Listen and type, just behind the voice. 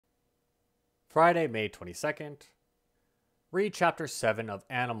Friday, May 22nd. Read Chapter 7 of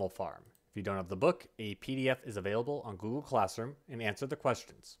Animal Farm. If you don't have the book, a PDF is available on Google Classroom, and answer the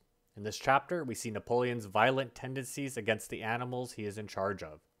questions. In this chapter, we see Napoleon's violent tendencies against the animals he is in charge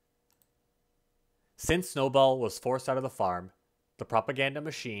of. Since Snowball was forced out of the farm, the propaganda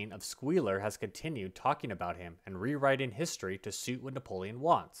machine of Squealer has continued talking about him and rewriting history to suit what Napoleon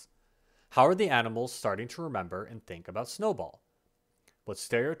wants. How are the animals starting to remember and think about Snowball? What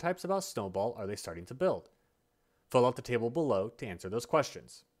stereotypes about Snowball are they starting to build? Fill out the table below to answer those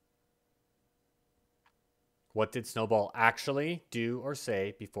questions. What did Snowball actually do or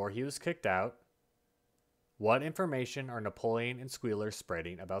say before he was kicked out? What information are Napoleon and Squealer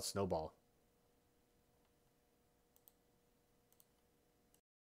spreading about Snowball?